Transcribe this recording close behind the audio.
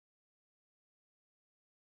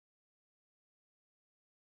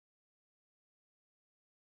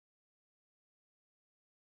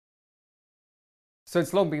So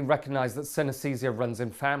it's long been recognised that synesthesia runs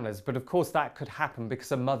in families, but of course that could happen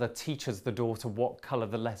because a mother teaches the daughter what colour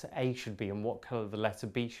the letter A should be and what colour the letter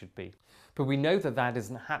B should be. But we know that that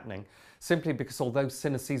isn't happening simply because although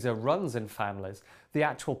synesthesia runs in families, the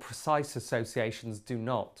actual precise associations do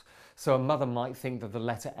not. So a mother might think that the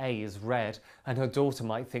letter A is red and her daughter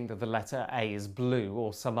might think that the letter A is blue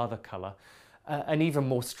or some other colour. And even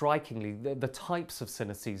more strikingly, the types of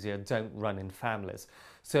synesthesia don't run in families.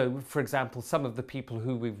 So, for example, some of the people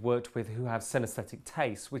who we've worked with who have synesthetic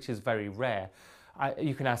taste, which is very rare,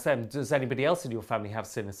 you can ask them, does anybody else in your family have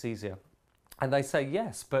synesthesia? And they say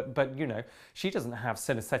yes, but you know, she doesn't have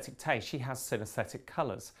synesthetic taste, she has synesthetic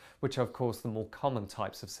colours, which are of course the more common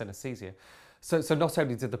types of synesthesia. So not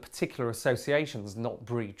only do the particular associations not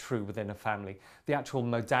breed true within a family, the actual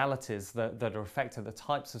modalities that are affected, the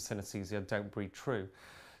types of synesthesia, don't breed true.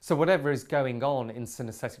 So whatever is going on in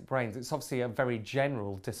synesthetic brains, it's obviously a very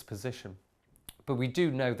general disposition. But we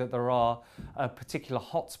do know that there are particular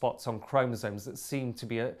hotspots on chromosomes that seem to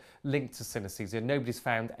be linked to synesthesia. Nobody's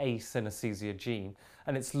found a synesthesia gene,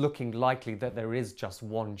 and it's looking likely that there is just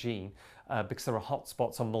one gene because there are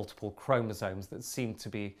hotspots on multiple chromosomes that seem to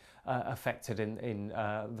be affected in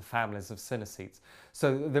the families of synesthetes.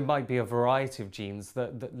 So there might be a variety of genes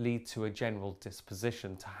that lead to a general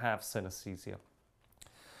disposition to have synesthesia.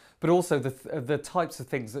 But also the types of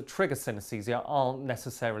things that trigger synesthesia aren't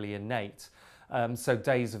necessarily innate. So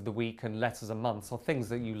days of the week and letters and months are things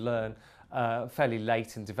that you learn fairly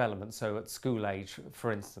late in development, so at school age,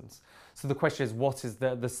 for instance. So the question is, what is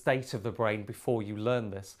the state of the brain before you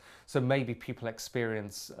learn this? So maybe people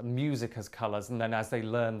experience music as colours, and then as they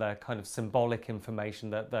learn their kind of symbolic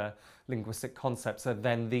information, that their linguistic concepts,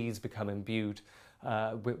 then these become imbued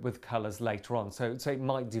with colours later on. So it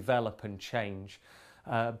might develop and change.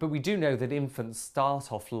 But we do know that infants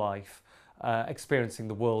start off life experiencing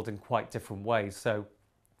the world in quite different ways. So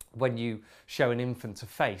when you show an infant a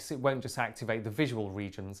face, it won't just activate the visual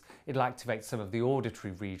regions, it'll activate some of the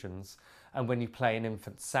auditory regions. And when you play an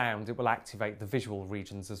infant's sound, it will activate the visual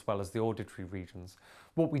regions as well as the auditory regions.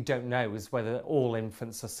 What we don't know is whether all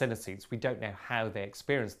infants are synesthetes. We don't know how they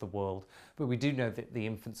experience the world, but we do know that the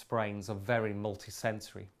infant's brains are very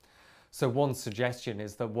multisensory. So one suggestion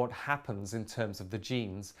is that what happens in terms of the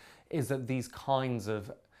genes is that these kinds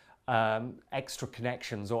of extra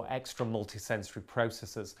connections or extra multisensory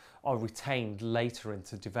processes are retained later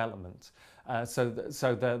into development. So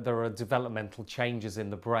there are developmental changes in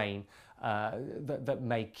the brain that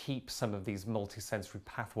may keep some of these multisensory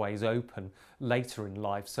pathways open later in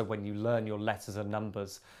life. So when you learn your letters and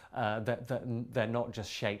numbers, they're not just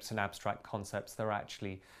shapes and abstract concepts, they're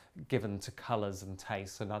actually given to colours and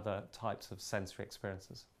tastes and other types of sensory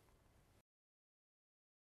experiences.